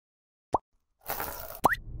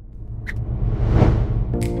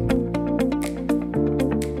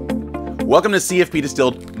Welcome to CFP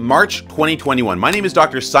Distilled March 2021. My name is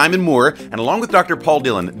Dr. Simon Moore, and along with Dr. Paul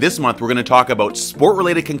Dillon, this month we're going to talk about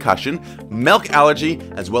sport-related concussion, milk allergy,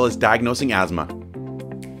 as well as diagnosing asthma.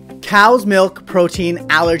 Cow's milk protein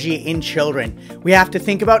allergy in children. We have to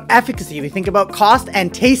think about efficacy. We think about cost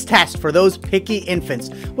and taste test for those picky infants.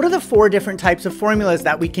 What are the 4 different types of formulas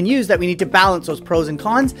that we can use that we need to balance those pros and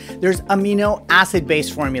cons? There's amino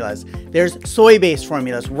acid-based formulas. There's soy-based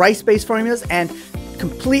formulas, rice-based formulas, and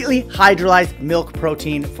completely hydrolyzed milk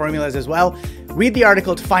protein formulas as well. Read the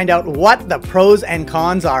article to find out what the pros and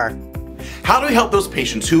cons are. How do we help those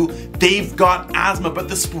patients who they've got asthma but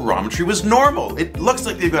the spirometry was normal? It looks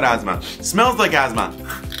like they've got asthma, smells like asthma,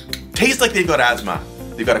 tastes like they've got asthma.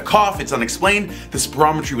 They've got a cough, it's unexplained, the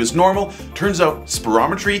spirometry was normal. Turns out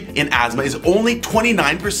spirometry in asthma is only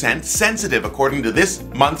 29% sensitive according to this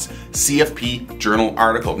month's CFP journal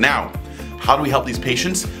article. Now, how do we help these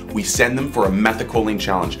patients? We send them for a methacholine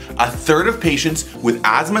challenge. A third of patients with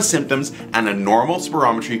asthma symptoms and a normal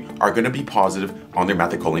spirometry are going to be positive on their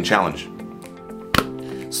methacholine challenge.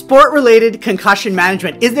 Sport-related concussion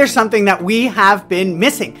management. Is there something that we have been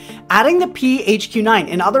missing? Adding the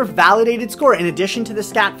PHQ-9, another validated score in addition to the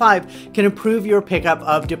STAT-5, can improve your pickup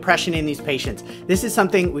of depression in these patients. This is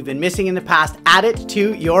something we've been missing in the past. Add it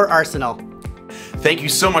to your arsenal. Thank you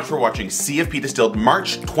so much for watching CFP Distilled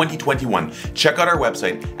March 2021. Check out our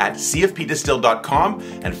website at cfpdistilled.com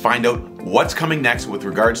and find out what's coming next with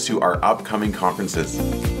regards to our upcoming conferences.